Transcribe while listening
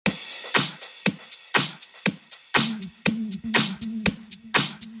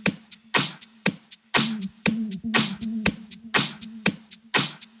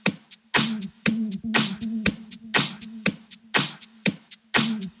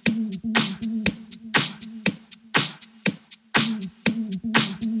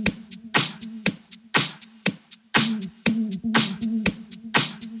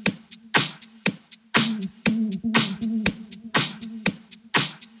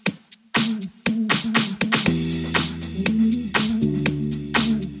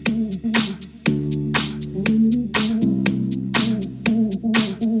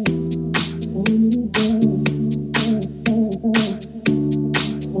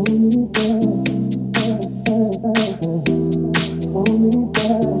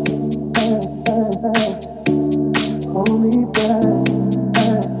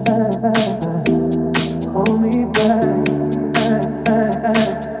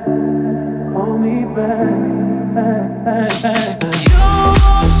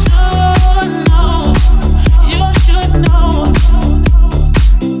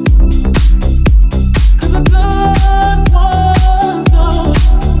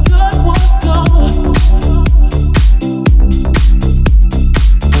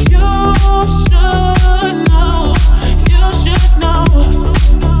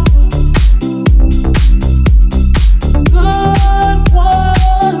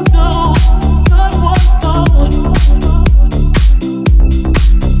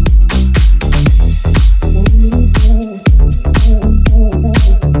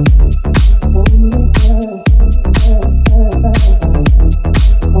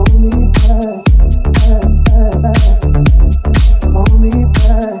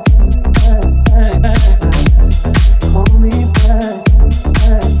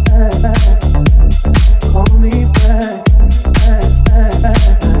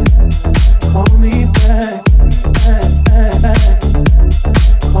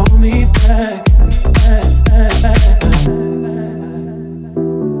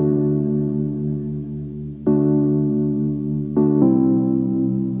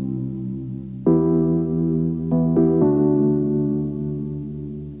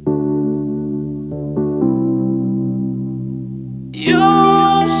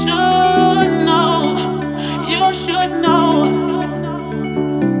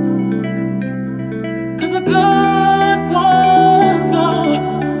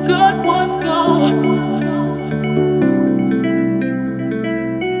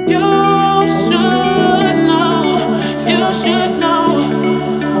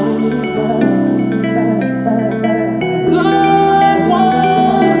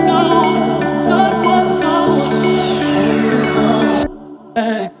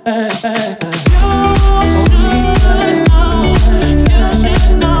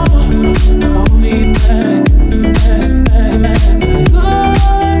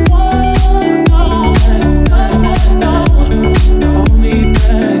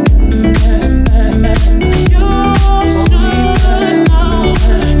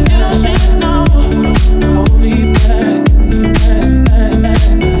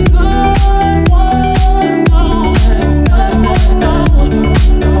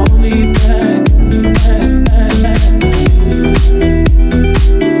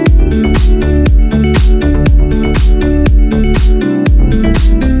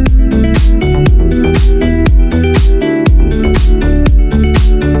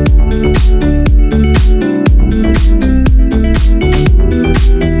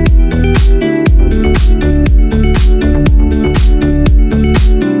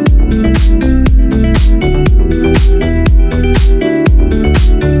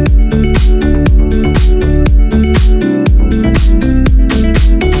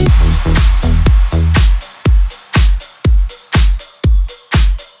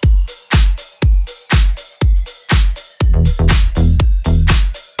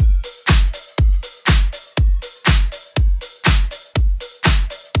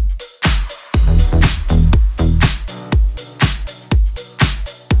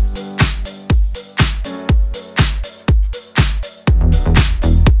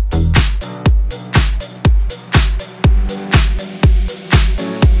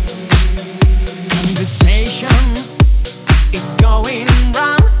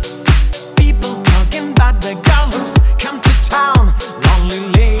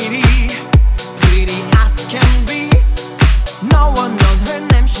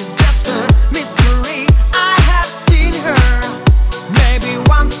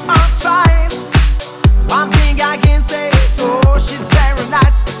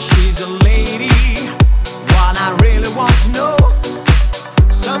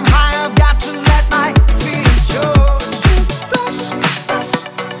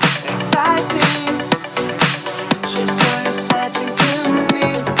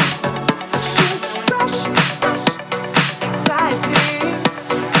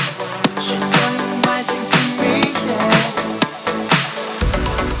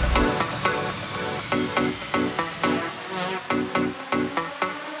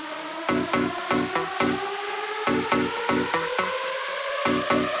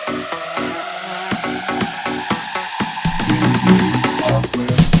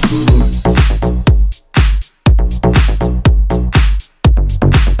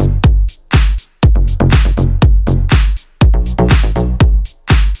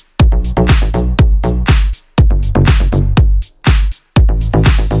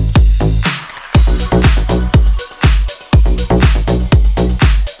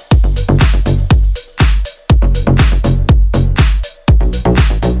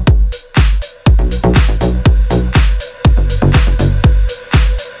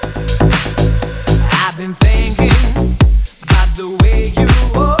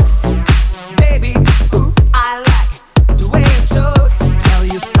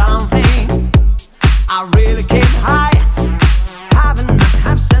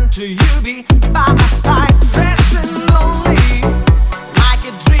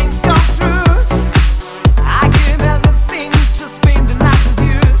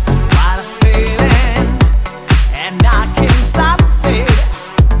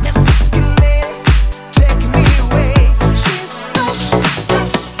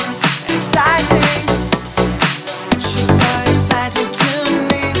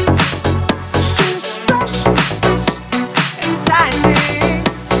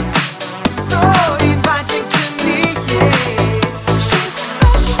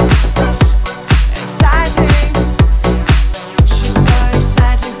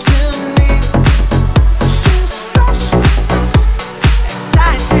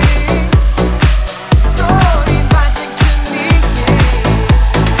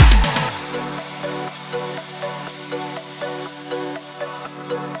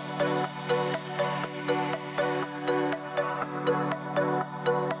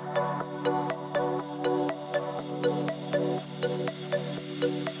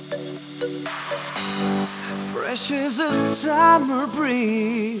She's a summer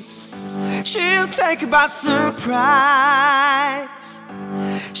breeze. She'll take you by surprise.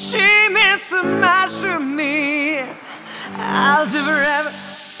 She means so much to me. I'll do whatever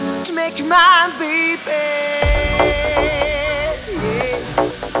to make you my baby. Yeah.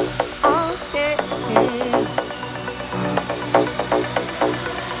 Oh, yeah, yeah.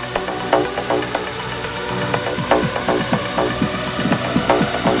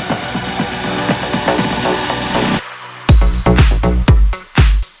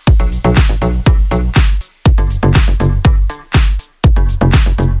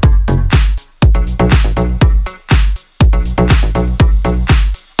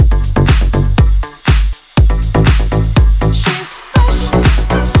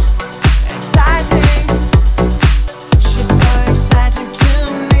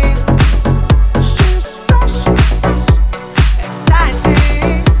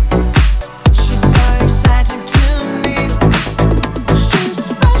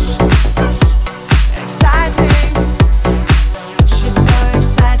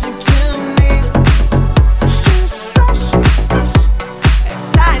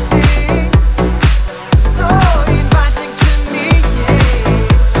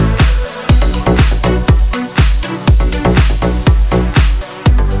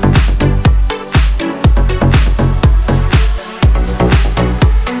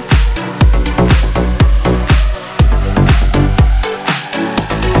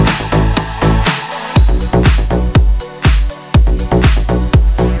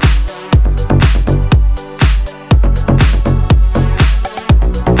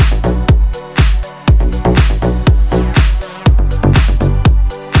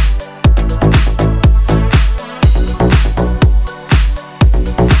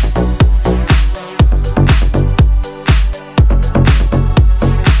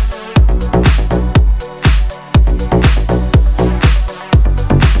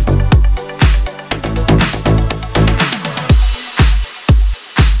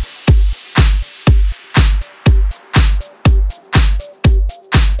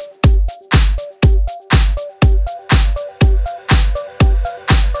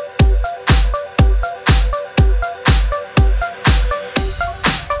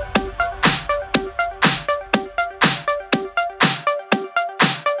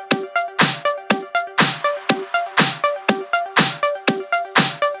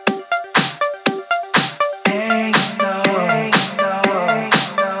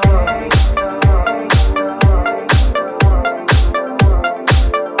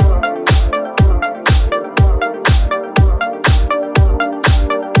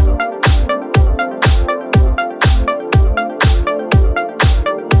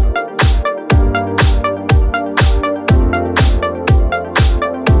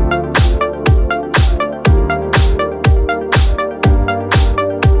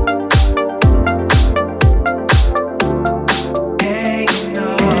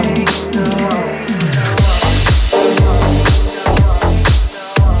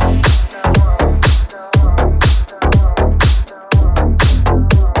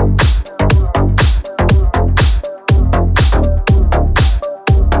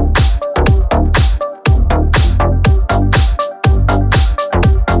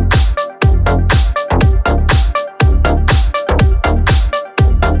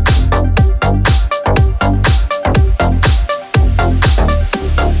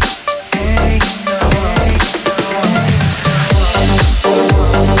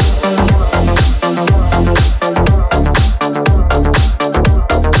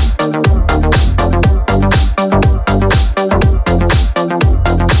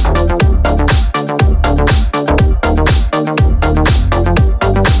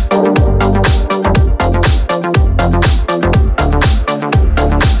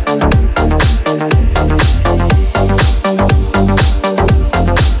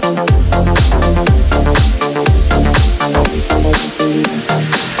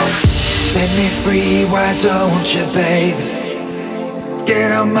 why don't you, baby?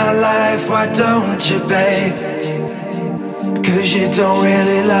 Get out my life, why don't you, baby? 'Cause you don't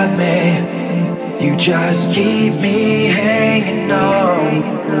really love me, you just keep me hanging on.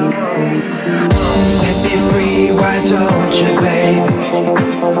 Set me free, why don't you, baby?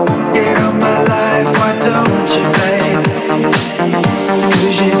 Get out my life, why don't you, baby?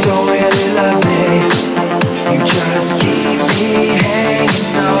 'Cause you don't really love me, you just keep me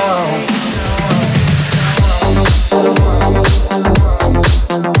hanging on.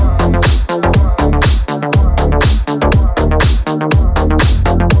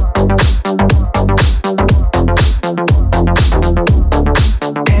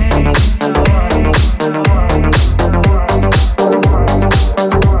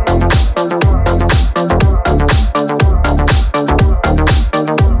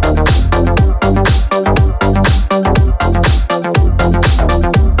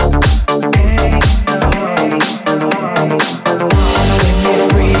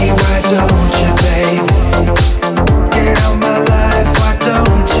 don't you, babe? Get out my life, why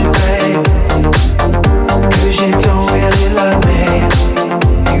don't you, babe? 'Cause you don't really love me.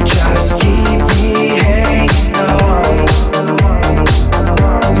 You just keep me hanging on.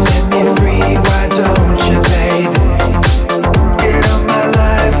 Set me free, why don't you, babe? Get out my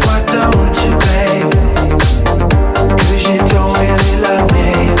life, why don't you, babe? 'Cause you don't really love me.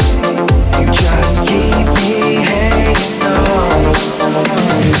 You just keep me hanging on.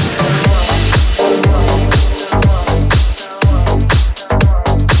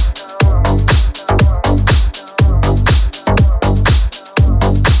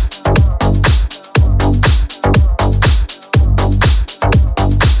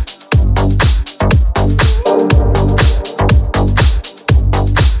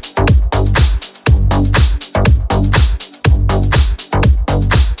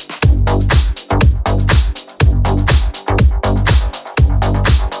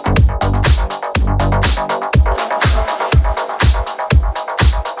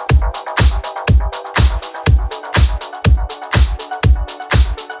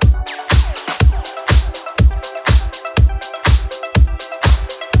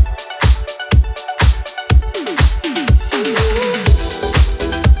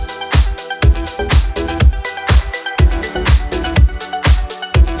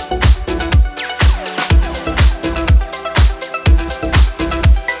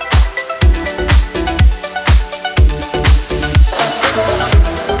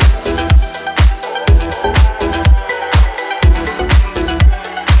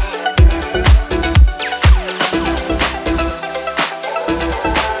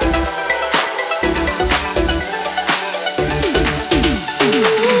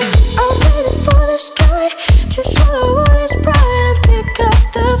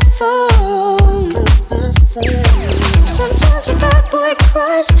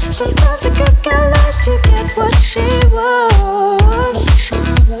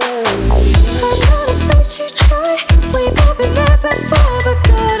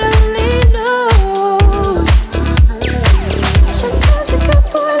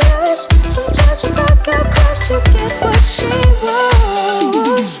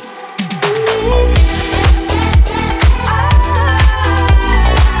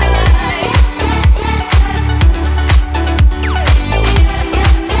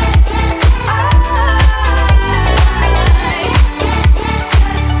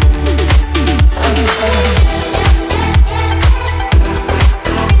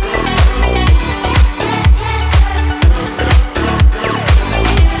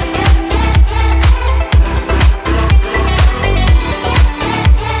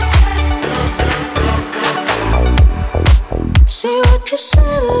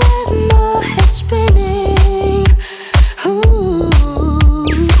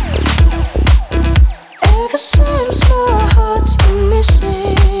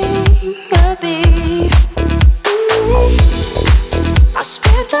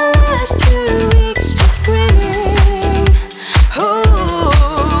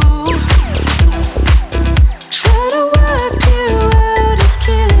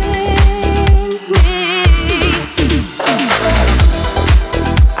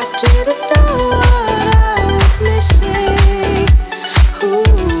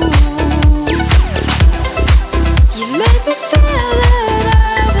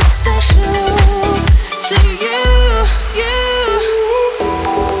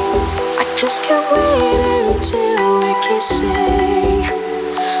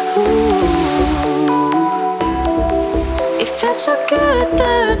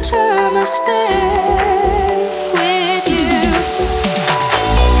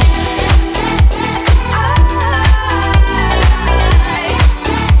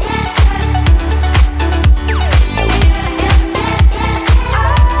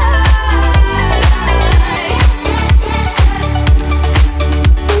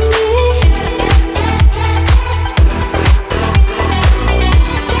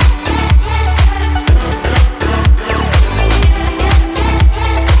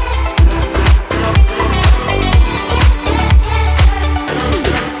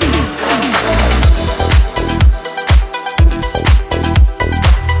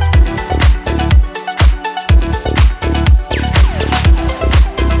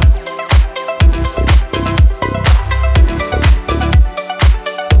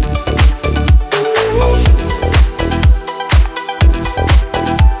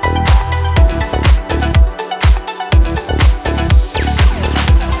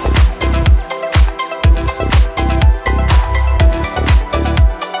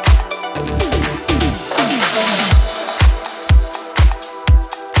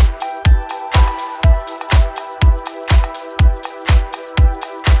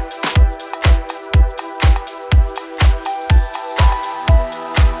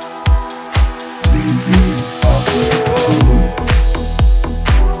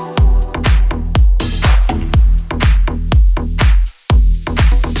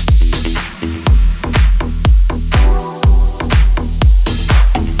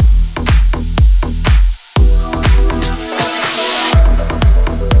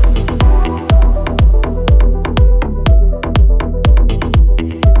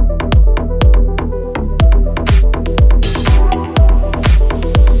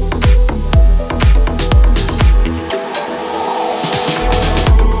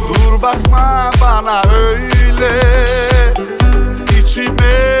 bakma bana öyle.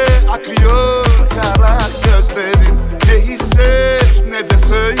 İçime akıyor kara gözlerin. Ne hisset ne de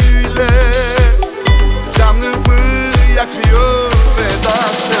söyle. Canımı yakıyor veda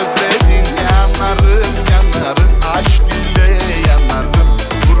sözlerin. Yanarım yanarım aşk ile yanarım.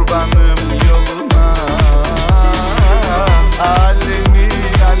 Kurbanım yoluna. Alemi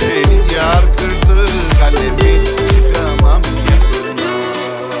alemi yar kırdı kalemi. Çıkamam yakına.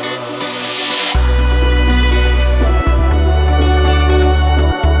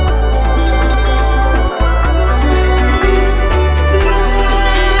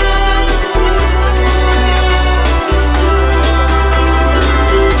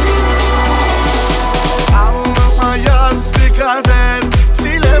 Alnıma yazdı kader,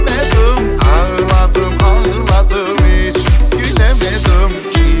 silemedim. Ağladım ağladım hiç gülemedim.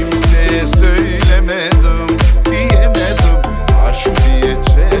 Kimseye söylemedim, diyemedim. Aşk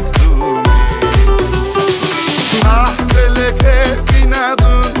diyecektim. Ah felek hep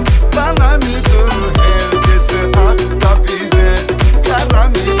inadın bana mıdır? Herkese hak da bize kara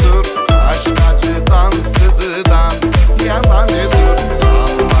mıdır? Aşk acıdan sızıdan yana mıdır?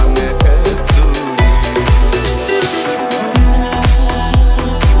 Allah ne ettin?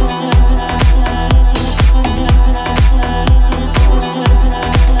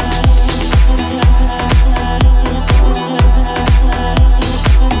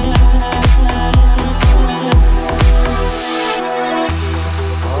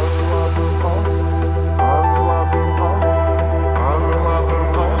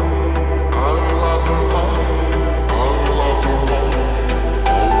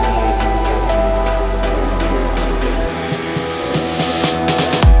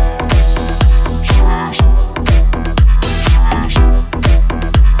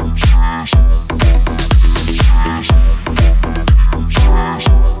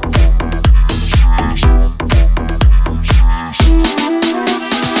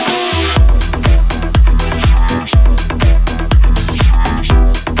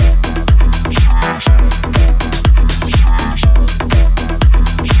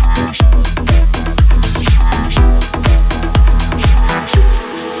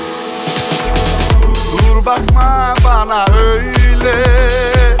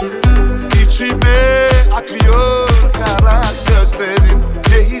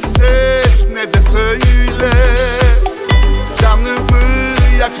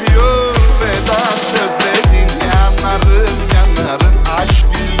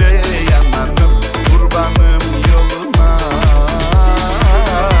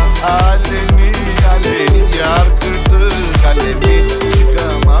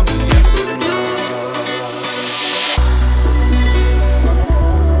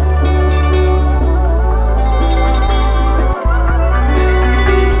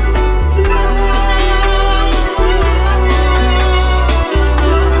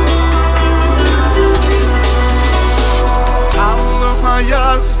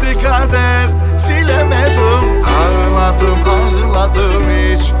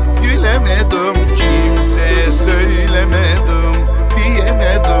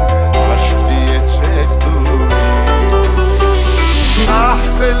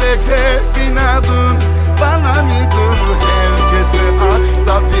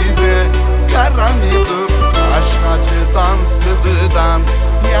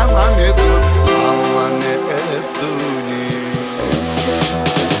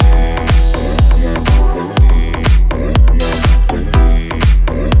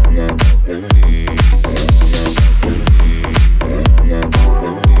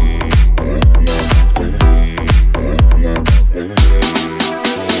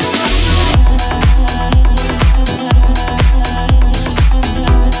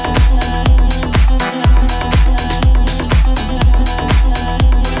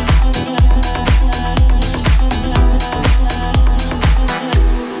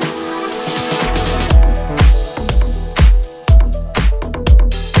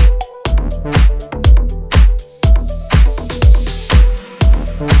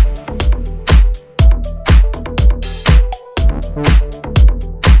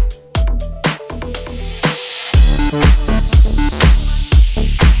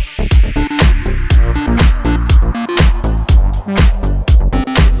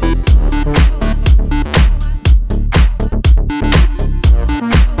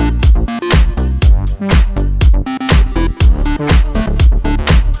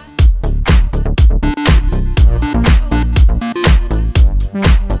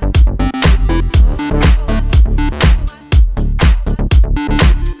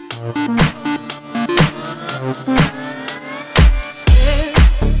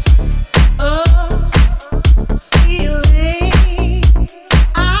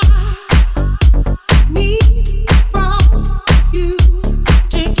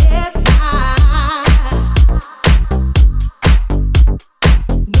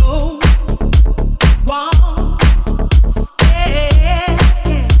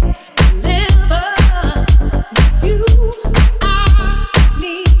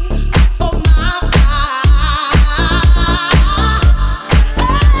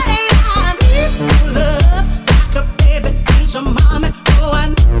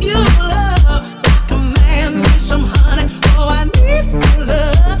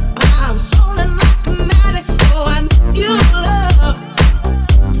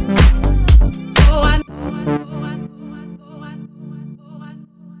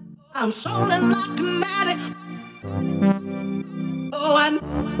 I'm swollen like an addict. Oh,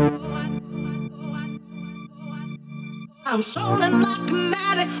 I'm swollen like an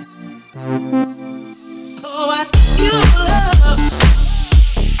addict. Oh, I need your love.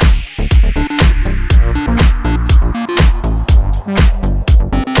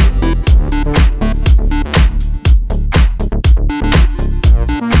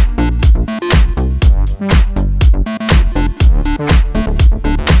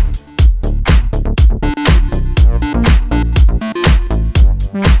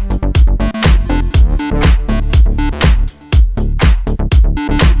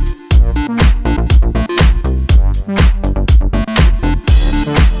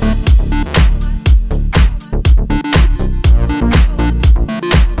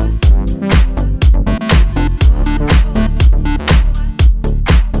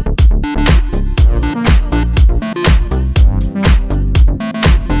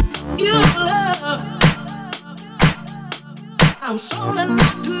 I'm swollen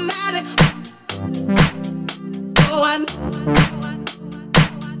like an addict. Oh,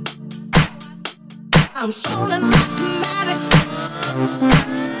 I'm swollen like an addict.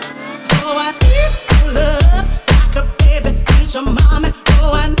 Oh, I need your love like a baby needs some mommy.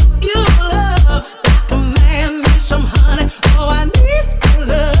 Oh, I need your love like a man needs some honey. Oh, I need your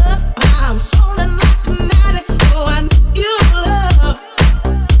love. I'm swollen like an addict. Oh, I need your love.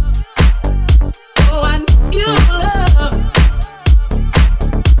 Oh, I need your love.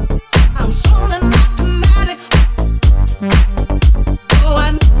 I'm swollen like an addict. Oh,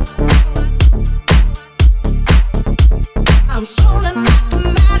 I'm swollen like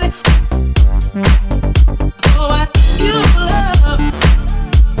an addict. Oh, I need your love.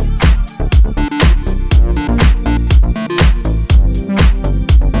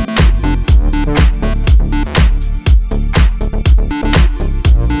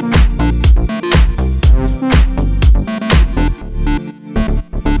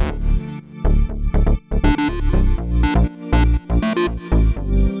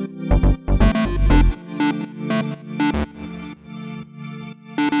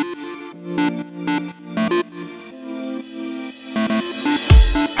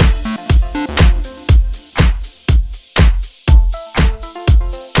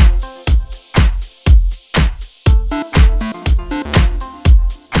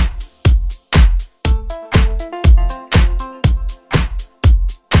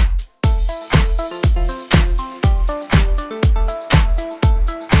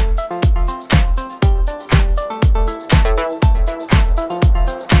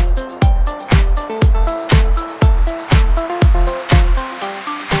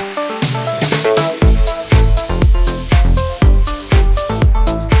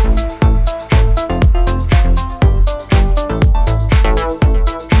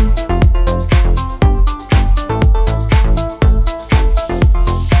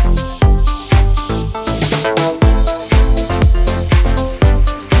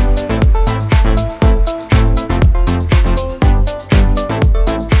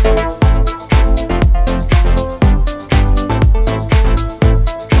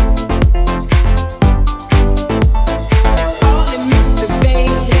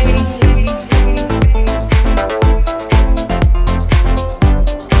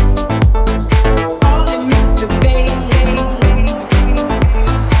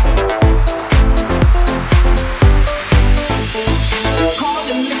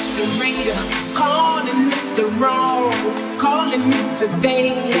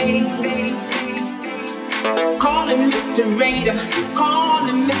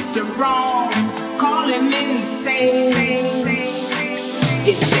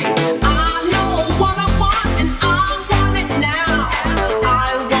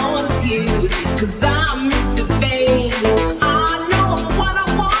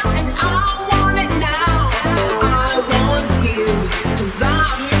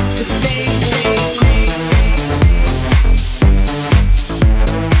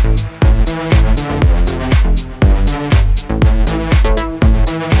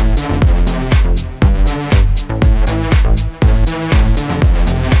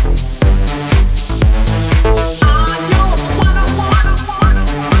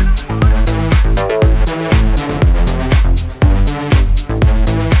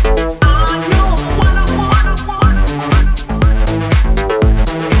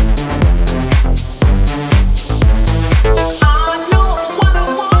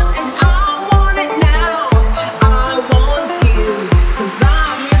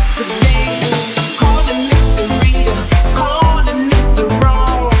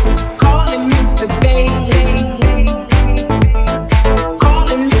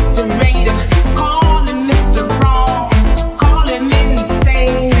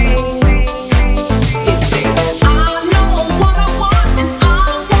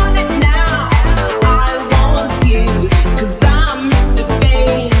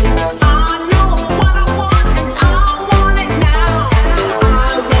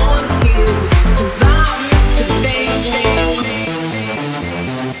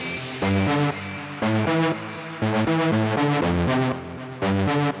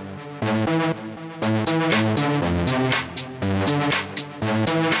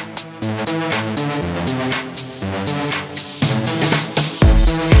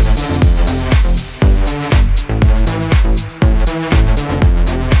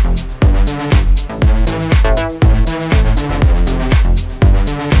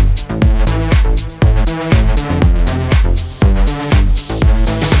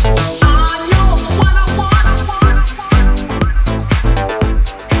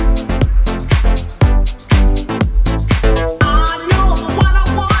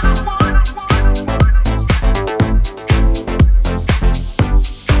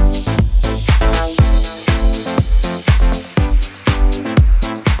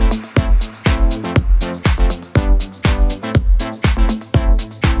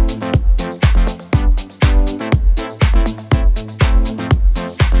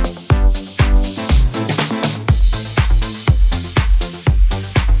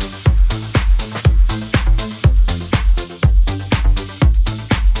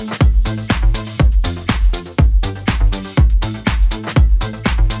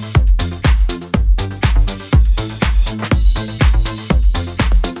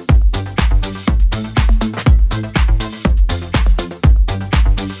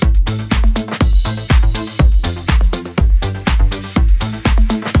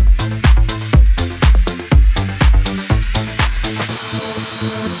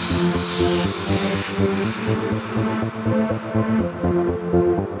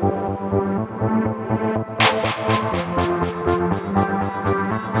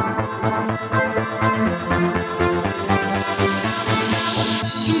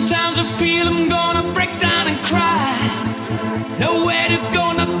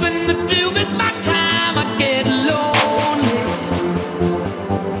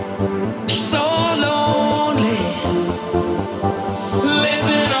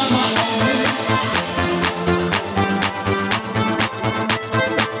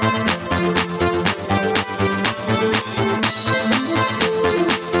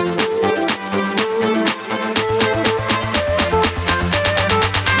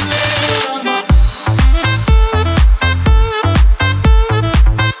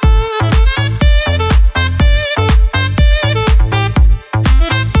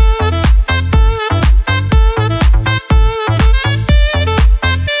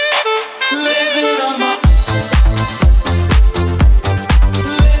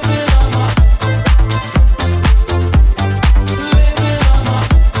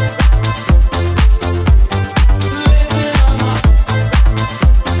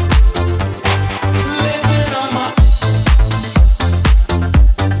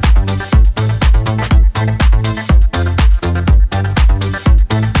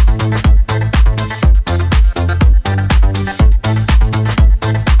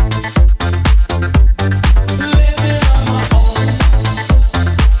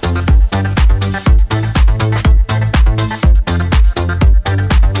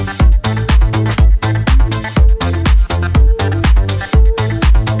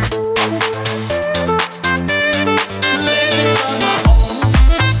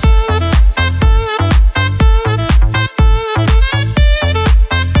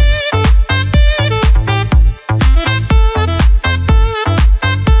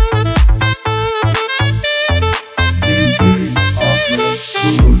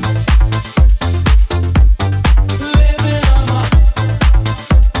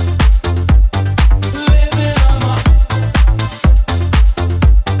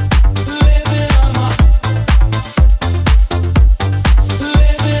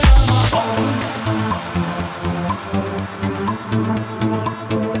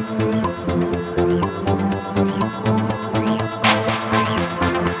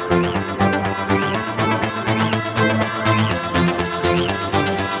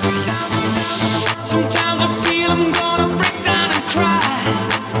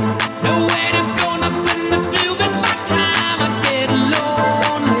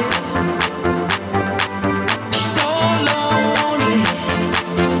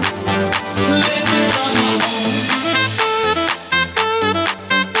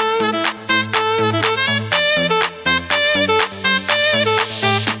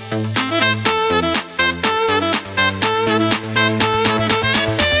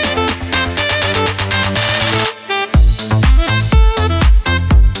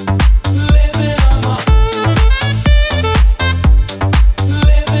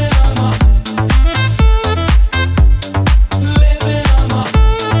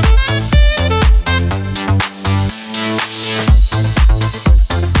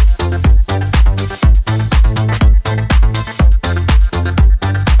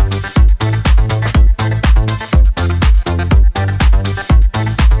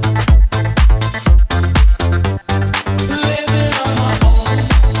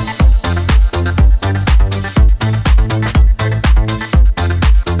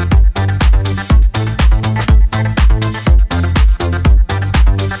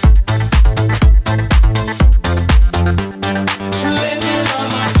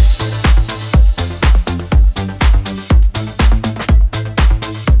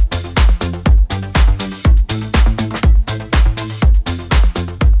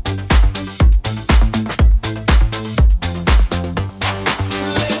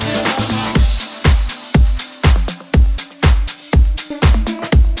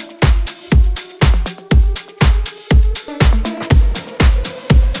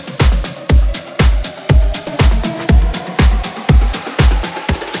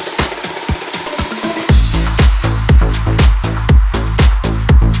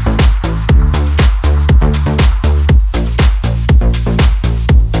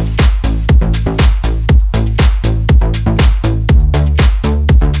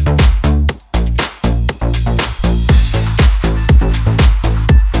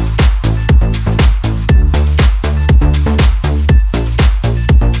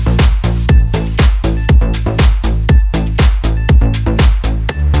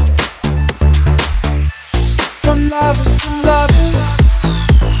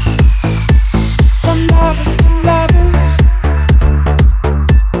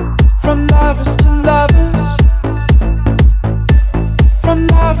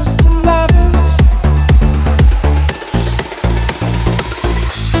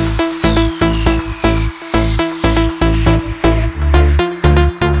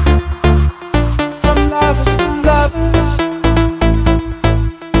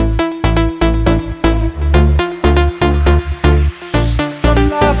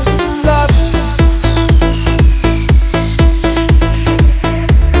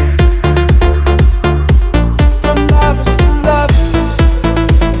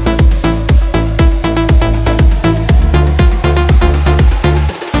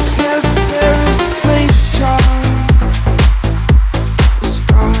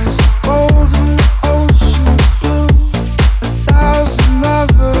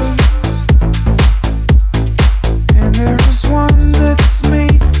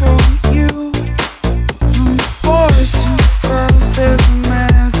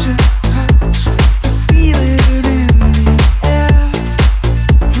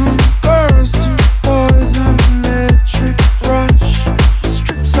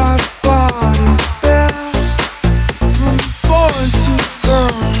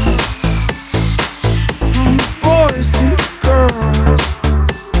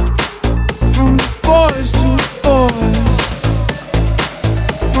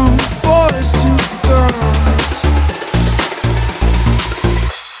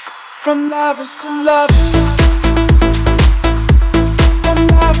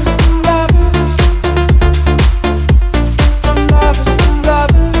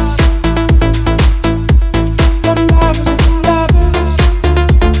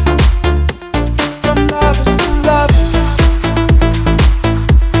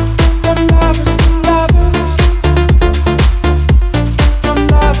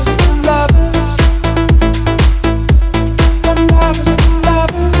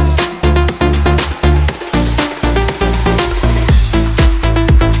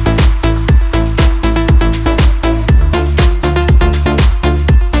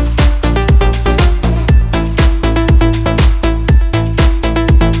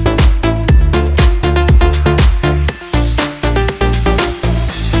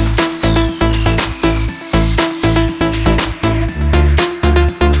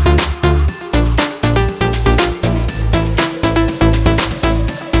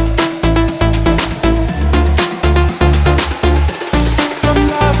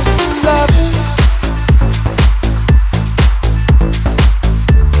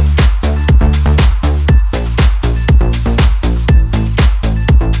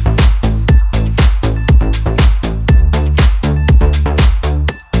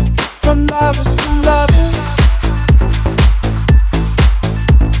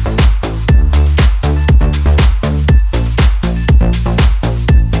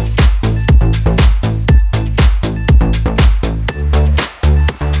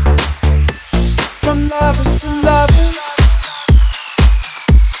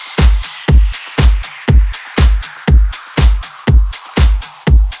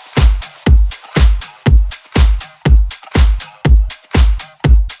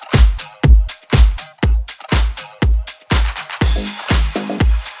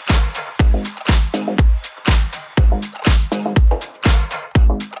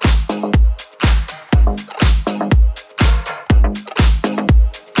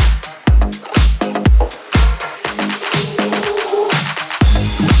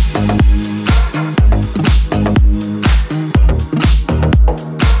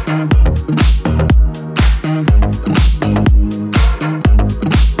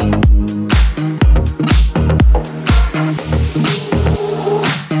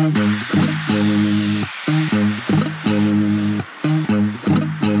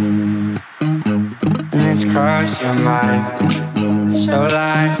 cross your mind. So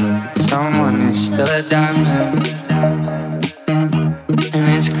like someone is still a diamond. And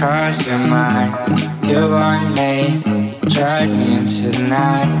it's crossed your mind. You want me, drag me into the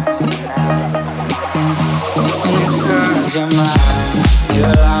night. And it's crossed your mind. You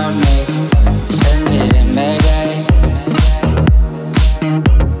allow me, send it in Mayday.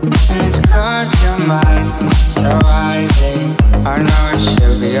 And it's crossed your mind. So rising, I know it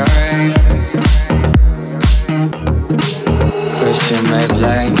should be alright. Question may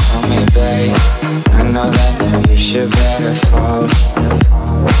blame on me, babe. I know that now you should better fall.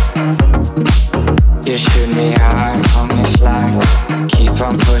 You shoot me high, on me fly. Keep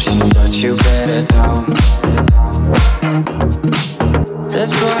on pushing, but you better don't.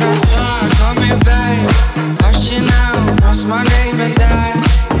 That's what I thought, call me babe. Lost you now, lost my name and died.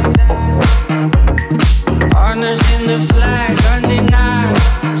 Honors in the flag, undenied.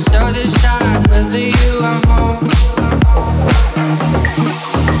 So this time, whether you I'm home.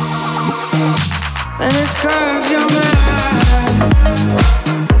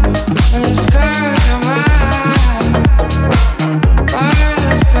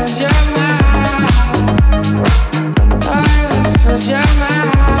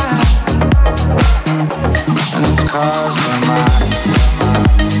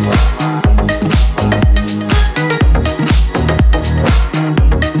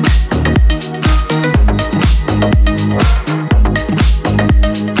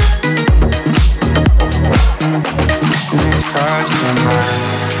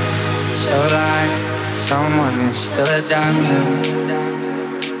 a diamond,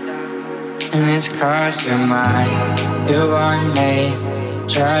 and it's 'cause you're mine. You want me,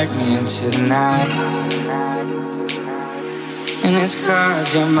 drag me into the night, and it's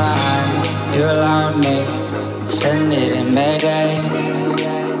 'cause you're mine. You allowed me, send it in Mayday,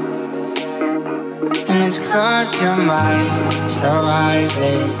 and it's 'cause you're mine. So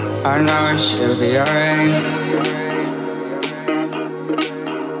wisely, I know it should be alright.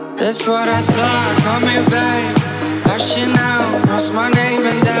 That's what I thought, call me back. I should now cross my name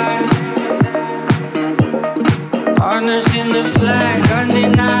and die. Honors in the flag,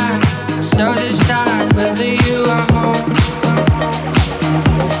 undenied. So this time, whether you are home,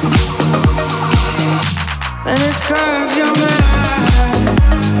 and it's 'cause you're mine.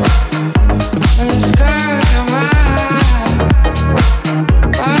 And it's 'cause you're mine.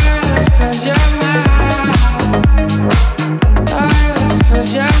 Oh, it's 'cause you're mine. Oh, it's 'cause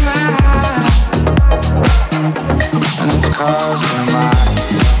you're mine. And it's 'cause you're mine.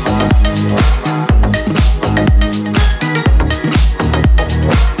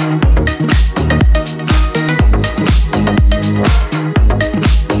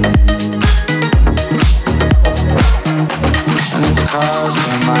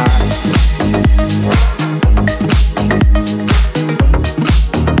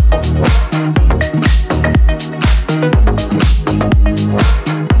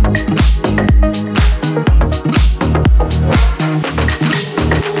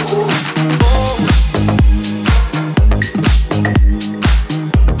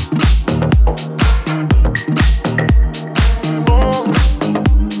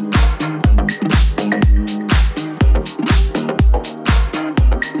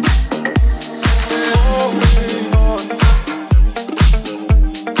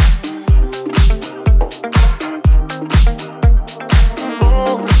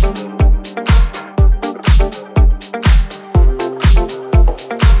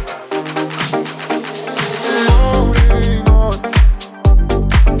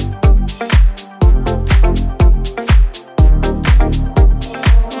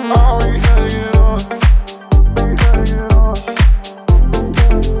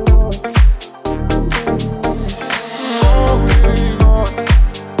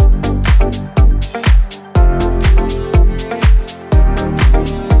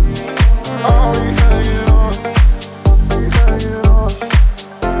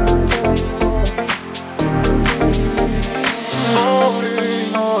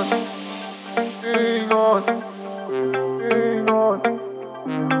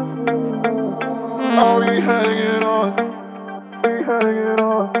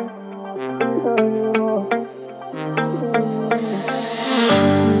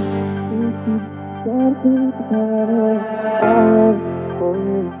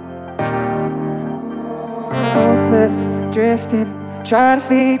 Try to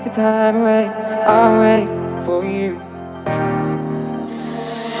sleep the time away, I'll wait for you.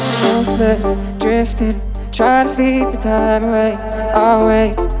 Hopeless, drifting, try to sleep the time away, I'll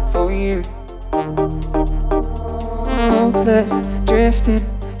wait for you. Hopeless, drifting,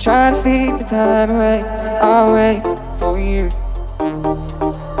 try to sleep the time away, I'll wait for you.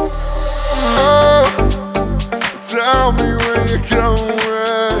 Oh, tell me where you're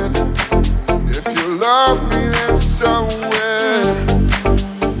going. If you love me, then somewhere.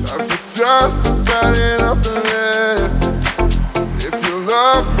 Just about it up the list. If you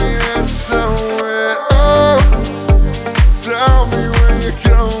love me, then show it. Oh, tell me where you're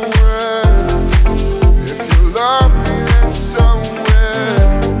going. If you love me, then show it.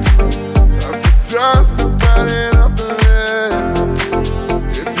 Just about it up the list.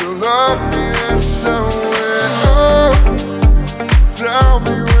 If you love me, then show it. Oh, tell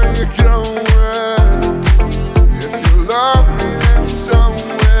me where you're going. If you love me, then show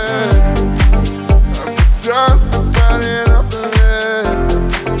it. Just about it up the list.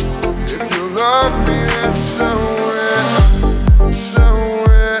 If you love me, then show it. Show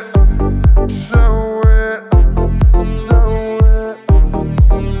it. Show it. Show it.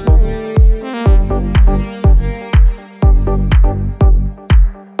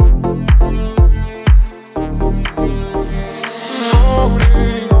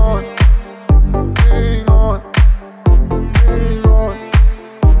 Holding on. Hang on. Hang on.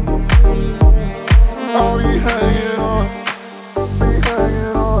 I'll be hanging on, be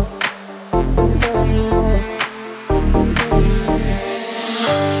hanging on, be hanging on.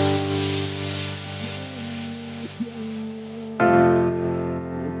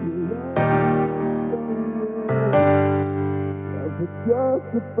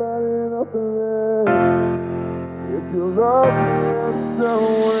 Just about enough of it. If you love me, then show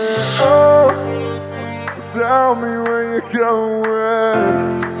it. Oh, Tell me where you're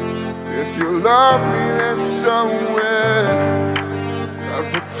going. If you love me, then show it.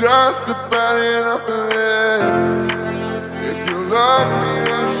 I've just about enough of this. If you love me,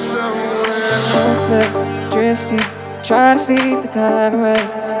 then show it. Hopeless, drifting, trying to sleep the time away.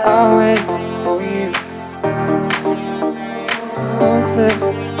 I'll wait for you. Hopeless,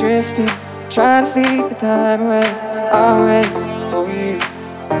 drifting, trying to sleep the time away. I'll wait for you.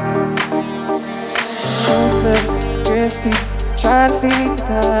 Hopeless, drifting, trying to sleep the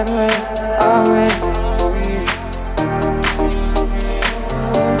time away. I'll wait for you.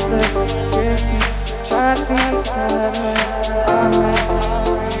 Hopeless, drifting, trying to sleep the time away. I'll wait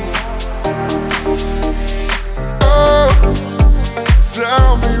for you. Oh,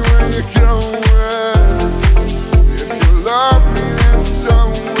 tell me where you're going. If you love me, then show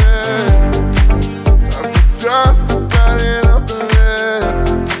it. I've just about enough of this.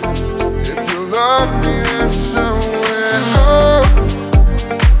 If you love me, then show it. Oh,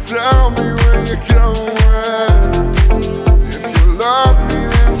 tell me where you're going. If you love me,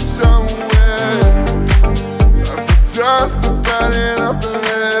 then show it. I've just about enough of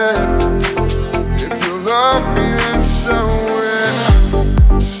this. If you love me, then show it.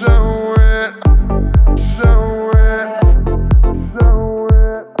 Show it. Show it. Show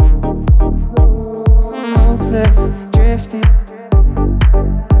it. Hopeless, drifting,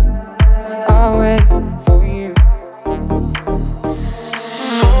 I'll wait for you.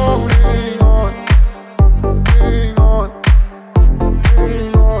 Holding on. Hang on.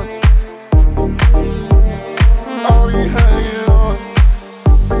 Hang on. Only hanging on.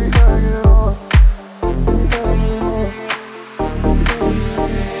 Hanging on.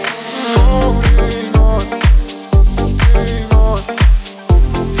 Holding on. Hang on.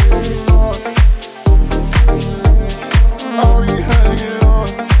 Hang on. Only hanging on.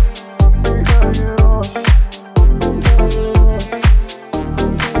 Hanging on.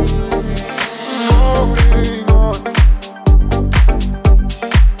 Holding on.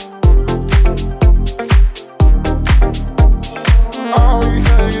 Only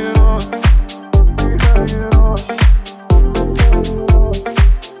hanging on. Hanging on.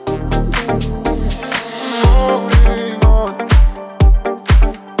 Holding on.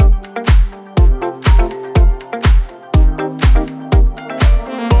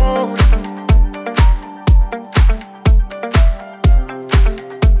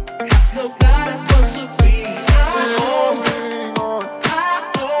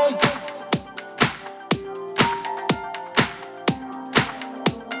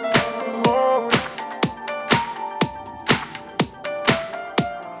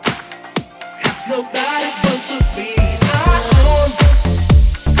 Nobody wants to be.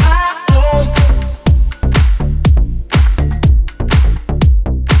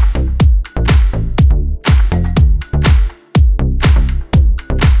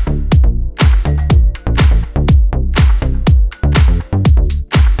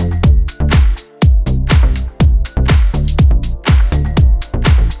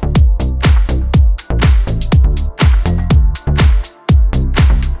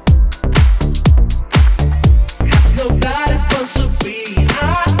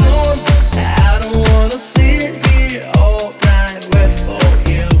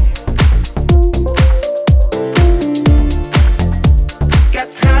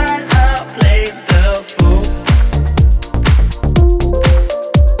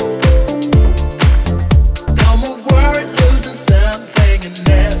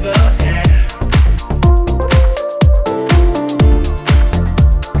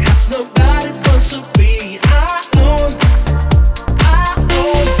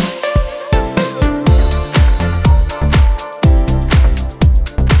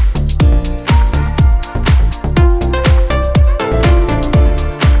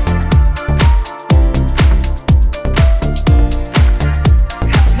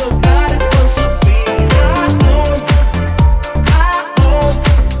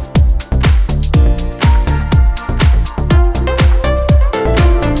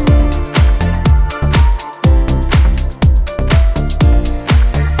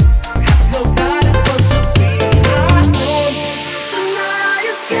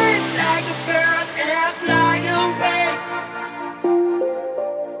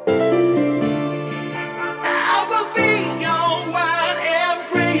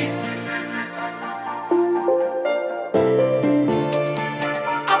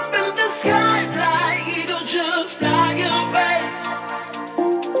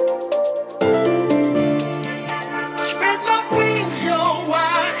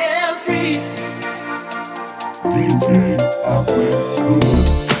 DJ Ahmed Good.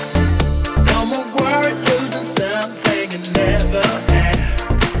 No more worried, losing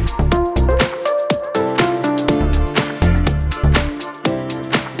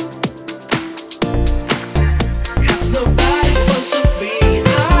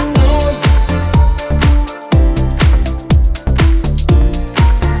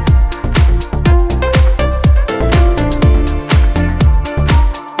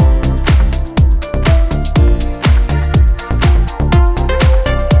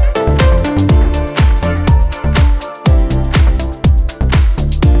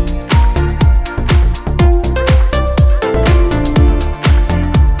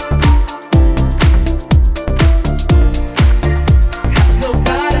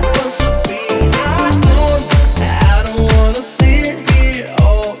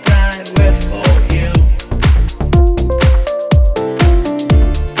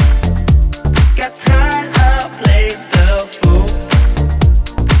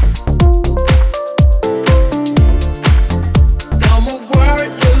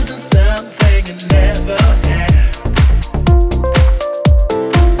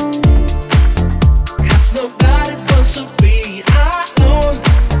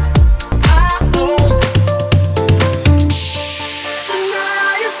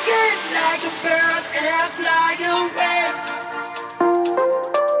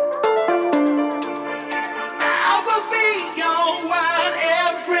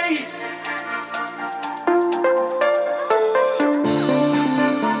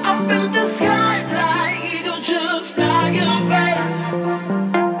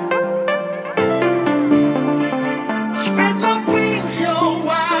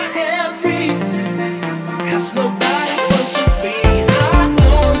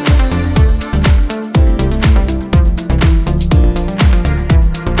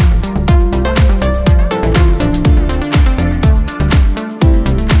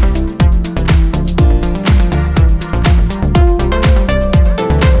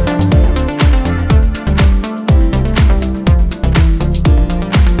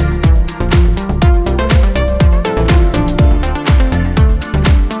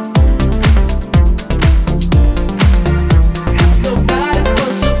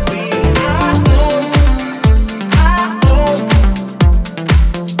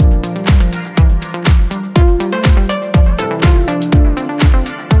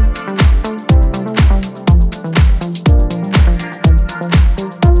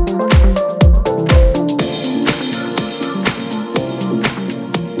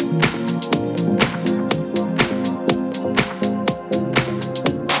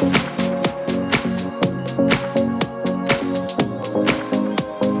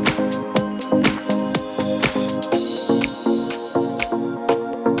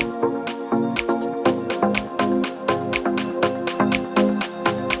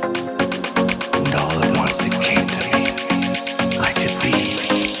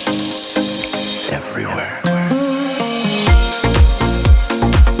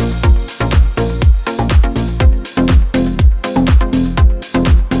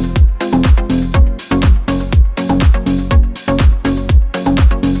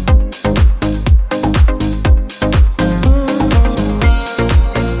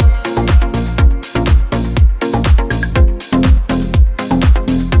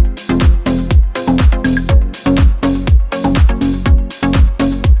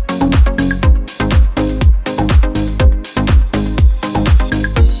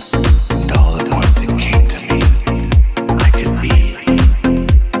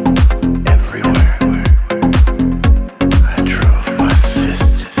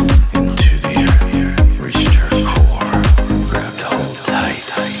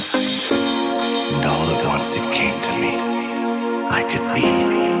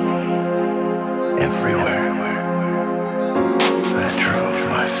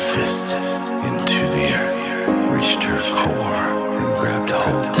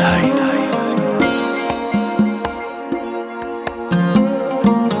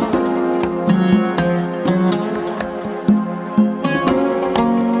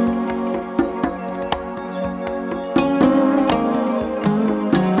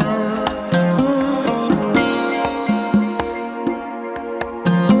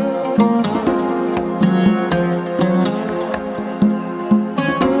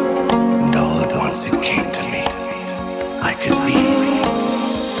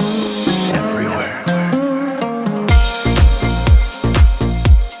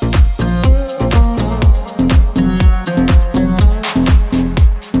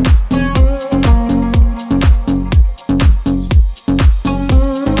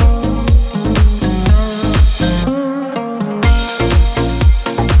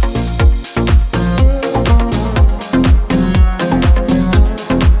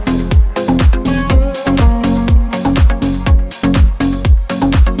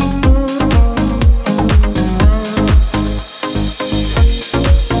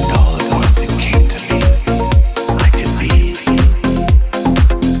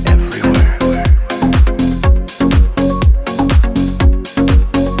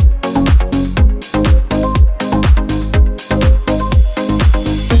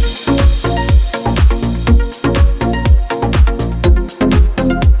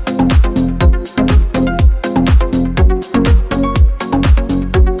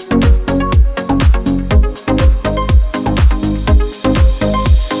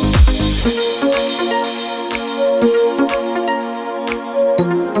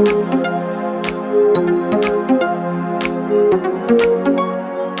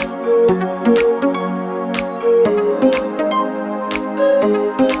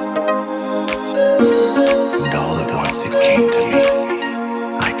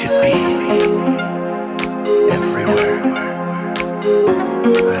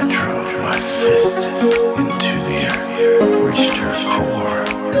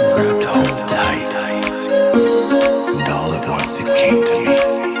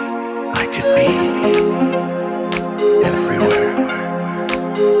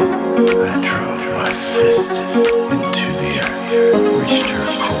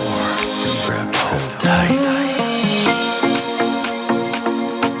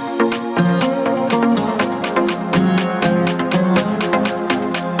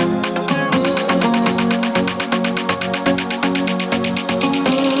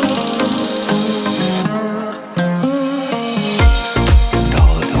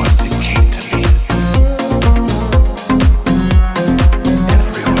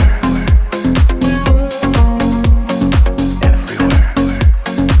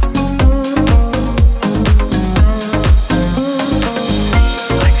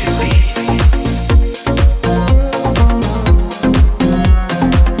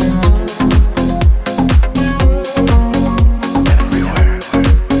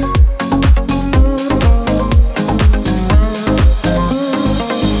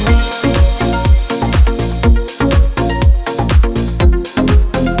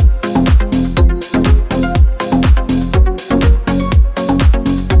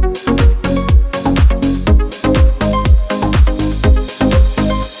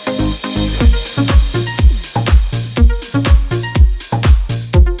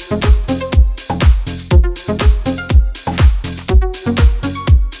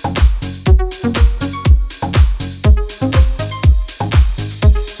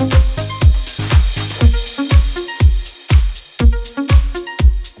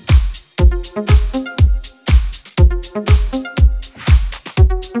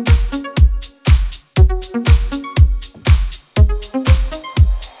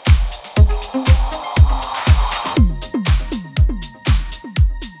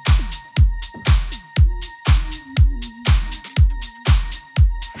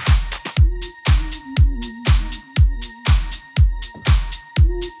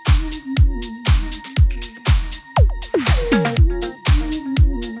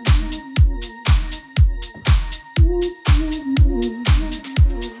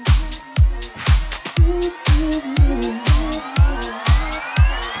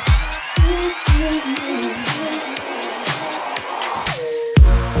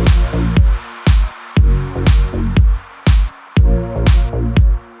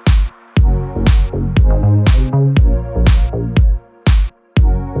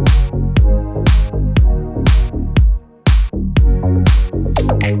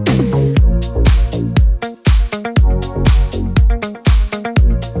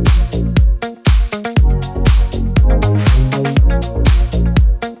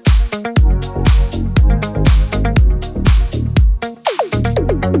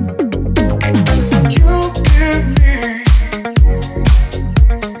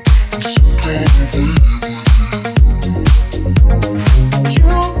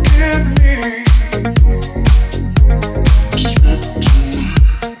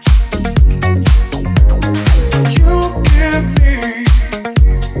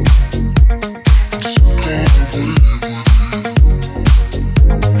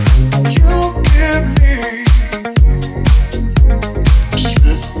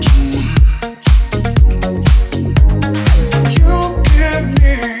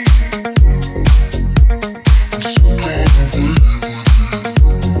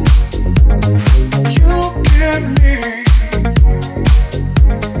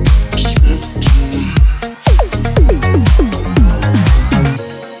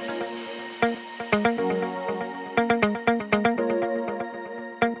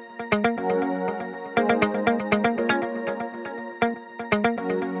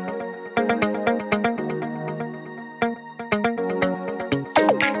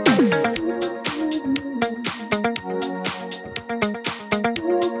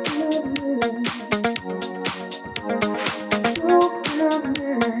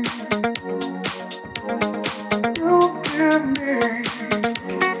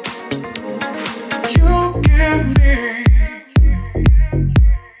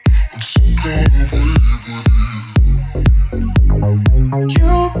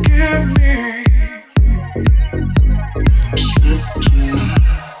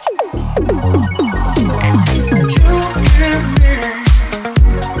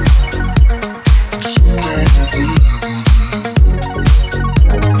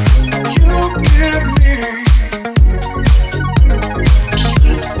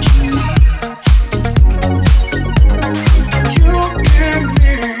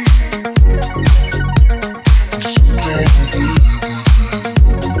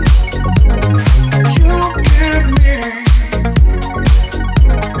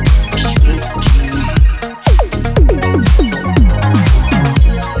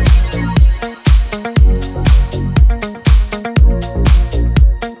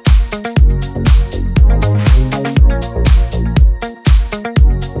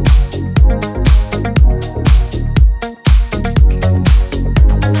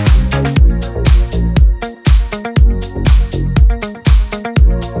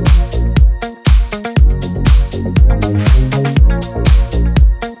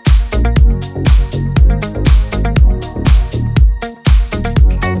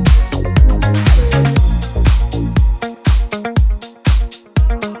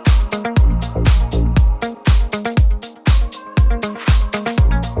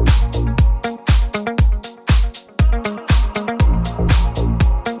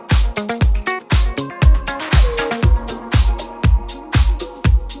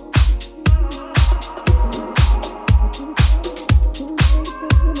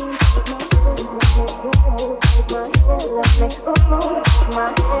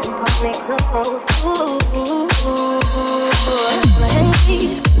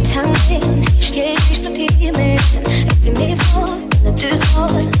hänger tanken, steh ich bei dir mit. Ich will mir vor, wenn du so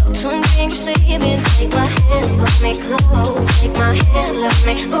laut und Ding geschrieben. Take my hands, pull me close. Take my hands, love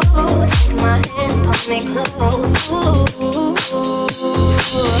me, ooh. Take my hands, pull me close, ooh.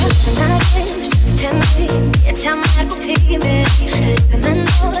 Something I can, just tell me. Jetzt haben wir gut Team mit. Hilfe mir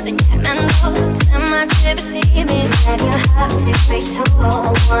nur, wenn ich mir nur. Dann mag du see me. Let your heart to speak to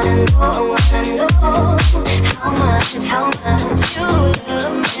all. Wanna know how much you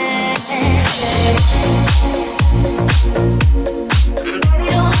love me. Baby,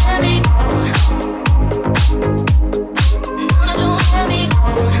 don't let me go. No, don't let me go.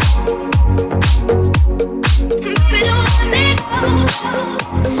 Baby, don't let me go.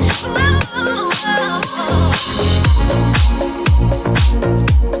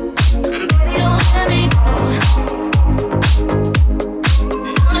 Baby, don't let me go.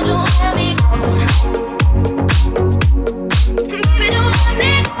 No, don't let me go. Baby, don't let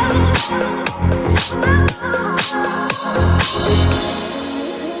me go.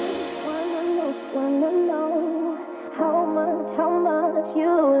 Wanna know how much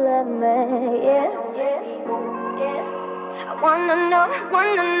you love me, yeah. I wanna know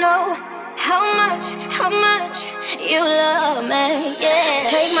how much you love me, yeah.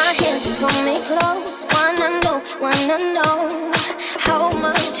 Take my hand to pull me close. Wanna know how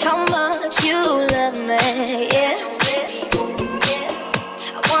much you love me, yeah.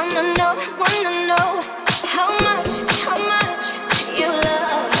 I wanna know how much you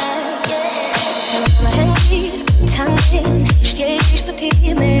love me, yeah. Sommer hänger tanken, steh ich bei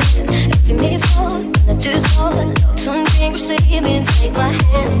dir mit. Ich will mir vor, wenn du so laut und Ding geschrieben. Take my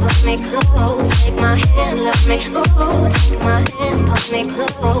hands, pull me close. Take my hands, love me, ooh. Take my hands, pull me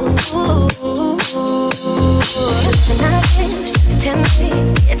close, ooh. Something I can, just tell me.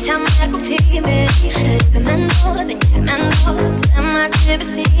 Jetzt haben wir gut Team mit. Hilfe mir nur, wenn ich mir nur. Dann mag du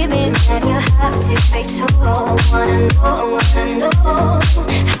see me. Let your heart to speak to all. Wanna know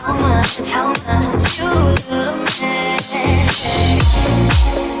how much you love me.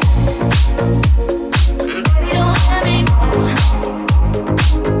 Baby, don't let me go.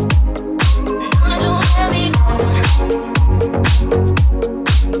 No, don't let me go.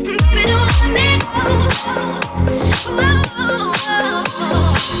 Baby, don't let me go. Baby,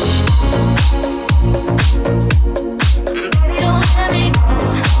 don't let me go.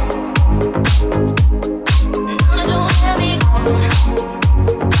 No, don't let me go.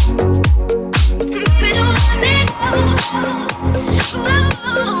 Baby, don't let me go.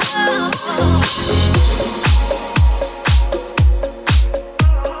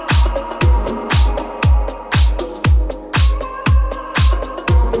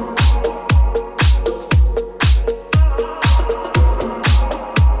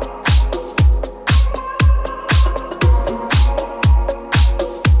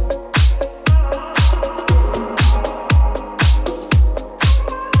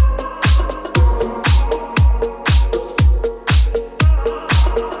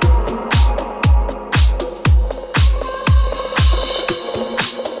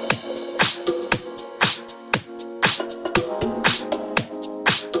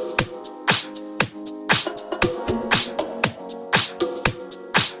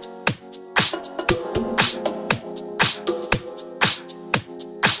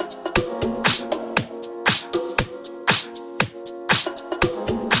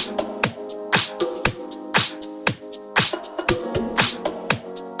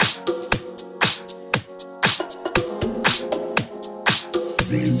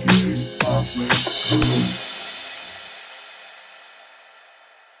 DJ Pop